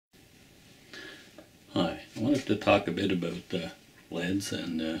I wanted to talk a bit about LEDs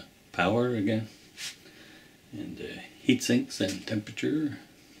and power again, and heat sinks and temperature.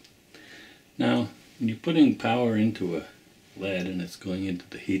 Now, when you're putting power into a LED and it's going into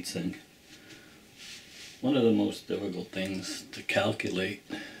the heatsink, one of the most difficult things to calculate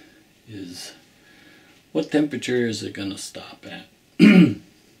is what temperature is it going to stop at.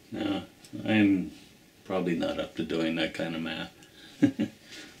 Now, I'm probably not up to doing that kind of math,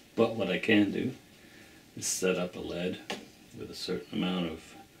 but what I can do is set up a LED with a certain amount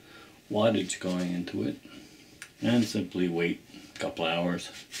of wattage going into it and simply wait a couple hours,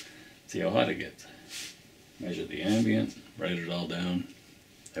 see how hot it gets. Measure the ambient, write it all down,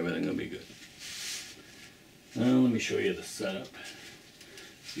 everything will be good. Now let me show you the setup.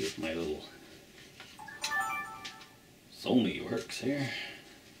 See if my little Sony works here.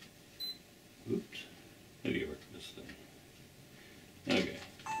 Oops, how do you work this thing? Okay.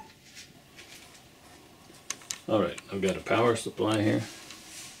 Alright, I've got a power supply here.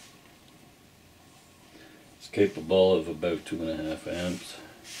 It's capable of about 2.5 amps.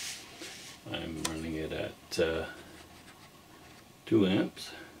 I'm running it at 2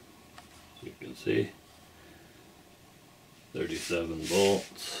 amps, as you can see. 37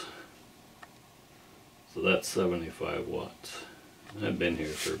 volts. So that's 75 watts. I've been here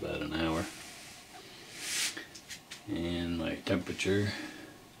for about an hour. And my temperature,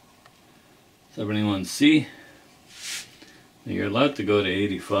 71°C. Now you're allowed to go to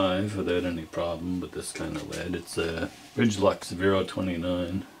 85 without any problem with this kind of LED. It's a Bridgelux Vero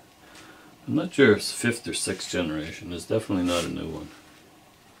 29. I'm not sure if it's 5th or 6th generation. It's definitely not a new one.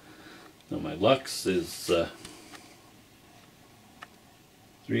 Now my lux is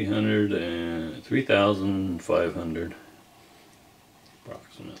 3,500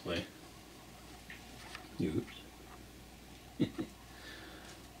 approximately. Oops.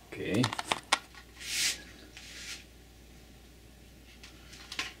 Okay.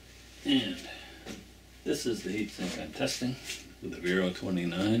 And this is the heatsink I'm testing with the Vero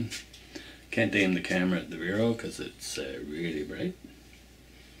 29. Can't aim the camera at the Vero because it's really bright.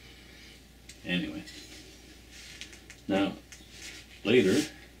 Anyway, now later,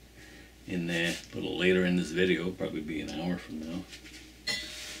 a little later in this video, probably be an hour from now,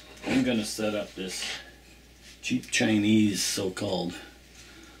 I'm going to set up this cheap Chinese so-called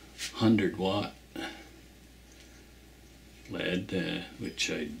 100-watt LED, which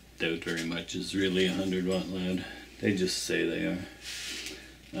I doubt very much is really a 100-watt LED. They just say they are.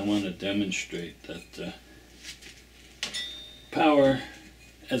 I want to demonstrate that power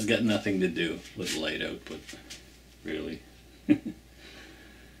has got nothing to do with light output, really. The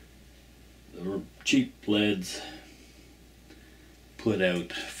cheap LEDs put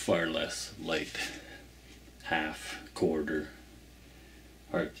out far less light, half, quarter,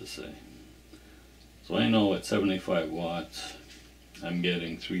 hard to say. So I know at 75 watts I'm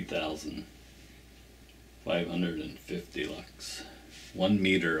getting 3,550 lux, 1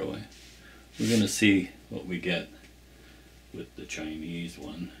 meter away. We're going to see what we get with the Chinese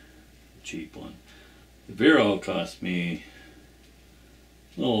one, the cheap one. The Vero cost me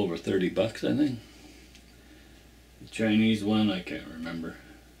a little over 30 bucks, I think. The Chinese one, I can't remember.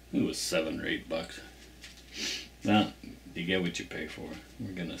 It was 7 or 8 bucks. Well, you get what you pay for.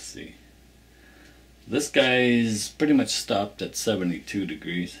 We're gonna see. This guy's pretty much stopped at 72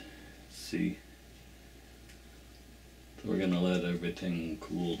 degrees. See? So we're gonna let everything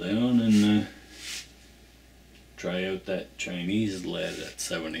cool down and try out that Chinese LED at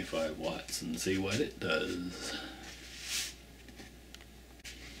 75 watts and see what it does.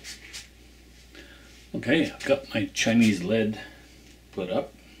 Okay, I've got my Chinese LED put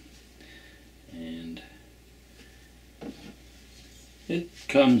up, and it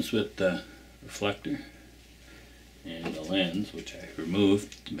comes with the reflector and the lens, which I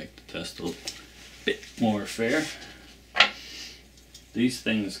removed to make the test a little bit more fair. These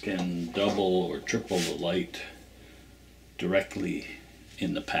things can double or triple the light directly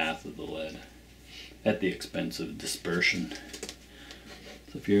in the path of the LED at the expense of dispersion.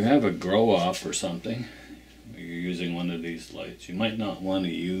 So if you have a grow off or something, or you're using one of these lights, you might not want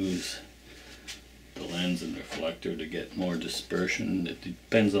to use the lens and reflector to get more dispersion. It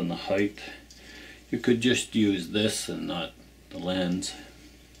depends on the height. You could just use this and not the lens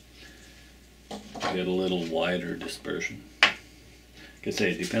to get a little wider dispersion. Like I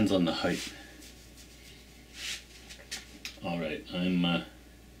say, it depends on the height. Alright, I'm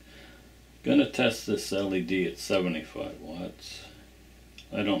going to test this LED at 75 watts.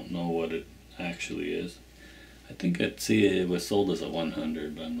 I don't know what it actually is. I think I'd see it was sold as a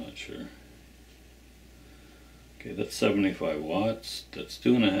 100, but I'm not sure. Okay, that's 75 watts. That's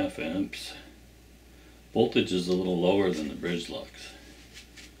 2.5 amps. Voltage is a little lower than the Bridgelux,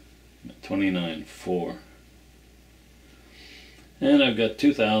 at 29.4. And I've got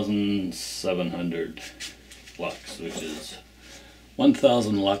 2,700 lux, which is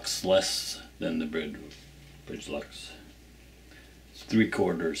 1,000 lux less than the Bridgelux. It's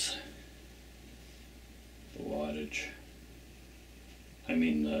 3/4 the wattage. I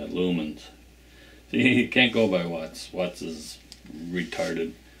mean lumens. See, you can't go by watts. Watts is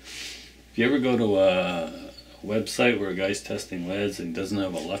retarded. If you ever go to a website where a guy's testing LEDs and doesn't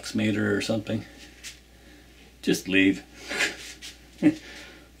have a lux meter or something, just leave.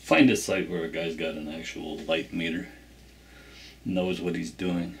 Find a site where a guy's got an actual light meter, knows what he's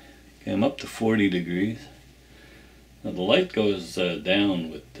doing. Okay, I'm up to 40 degrees. Now the light goes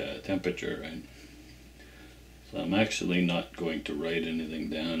down with temperature, right? So I'm actually not going to write anything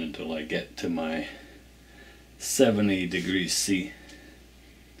down until I get to my 70 degrees C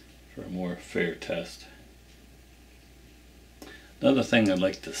for a more fair test. Another thing I'd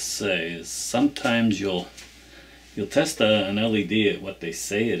like to say is sometimes you'll test an LED at what they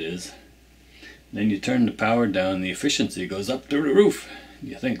say it is, then you turn the power down and the efficiency goes up through the roof.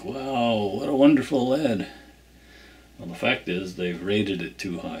 You think, wow, what a wonderful LED. Well, the fact is they've rated it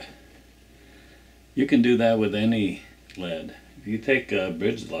too high. You can do that with any LED. If you take a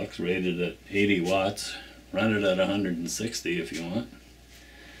Bridgelux rated at 80 watts, run it at 160 if you want,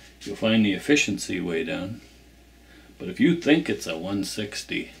 you'll find the efficiency way down. But if you think it's a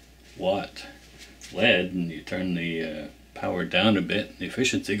 160 watt LED and you turn the power down a bit, the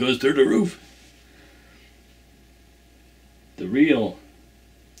efficiency goes through the roof. The real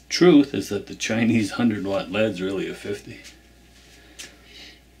truth is that the Chinese 100 watt LED's really a 50.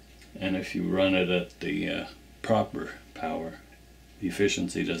 And if you run it at the proper power, the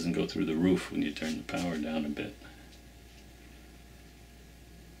efficiency doesn't go through the roof when you turn the power down a bit.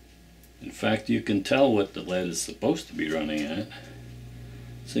 In fact, you can tell what the LED is supposed to be running at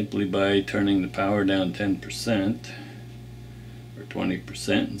simply by turning the power down 10% or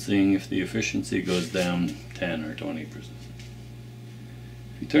 20% and seeing if the efficiency goes down 10 or 20%.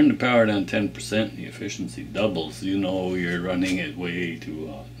 If you turn the power down 10% and the efficiency doubles, you know you're running it way too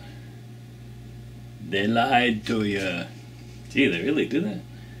hot. They lied to you. Gee, they really do that.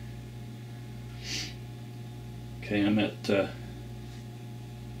 Okay, I'm at, let's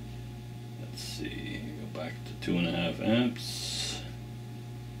see, go back to 2.5 amps,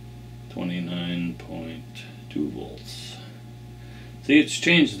 29.2 volts. See, it's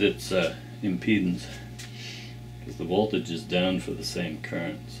changed its impedance because the voltage is down for the same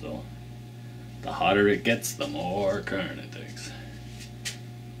current, so the hotter it gets, the more current it takes.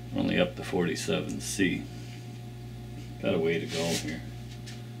 Only up to 47C. Got a way to go here.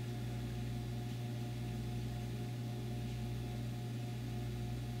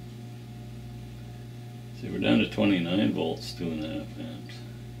 See, we're down to 29 volts, 2.5 amps.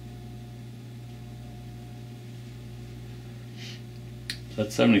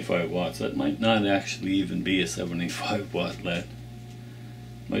 That's 75 watts. That might not actually even be a 75 watt LED.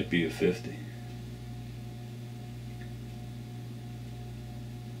 Might be a 50.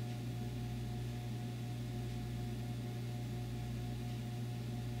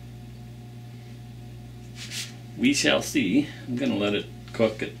 We shall see. I'm going to let it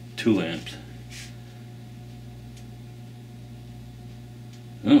cook at 2 amps.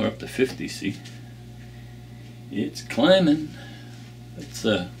 Oh, we're up to 50, see? It's climbing. Let's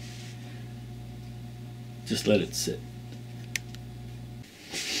just let it sit.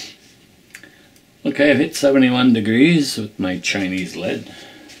 Okay, I've hit 71 degrees with my Chinese LED.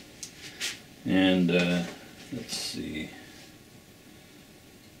 And let's see.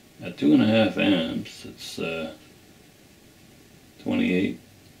 At 2.5 amps, it's 28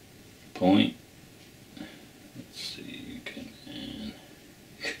 point, let's see, you can,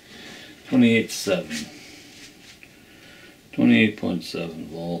 28.7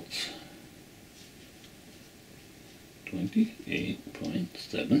 volts,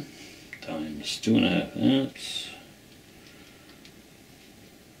 28.7 times 2.5 amps,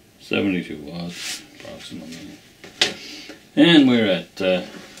 72 watts approximately, and we're at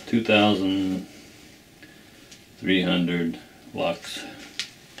 2,300 lux,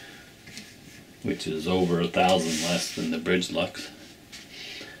 which is over 1,000 less than the Bridgelux.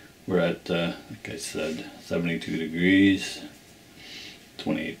 We're at, like I said, 72 degrees,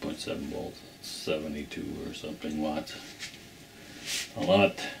 28.7 volts, 72 or something watts. A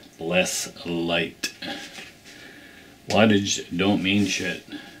lot less light. Wattage don't mean shit.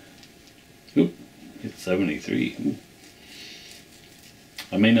 Oop, it's 73. Ooh.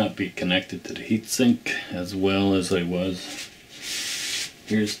 I may not be connected to the heatsink as well as I was.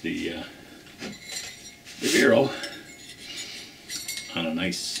 Here's the the Vero on a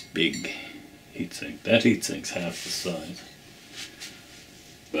nice big heatsink. That heatsink's half the size.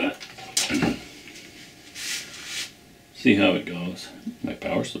 But see how it goes. My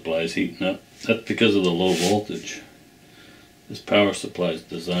power supply is heating up. That's because of the low voltage. This power supply is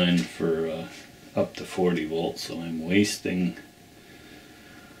designed for up to 40 volts, so I'm wasting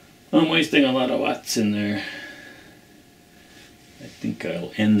a lot of watts in there. I think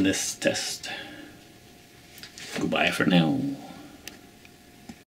I'll end this test. Goodbye for now.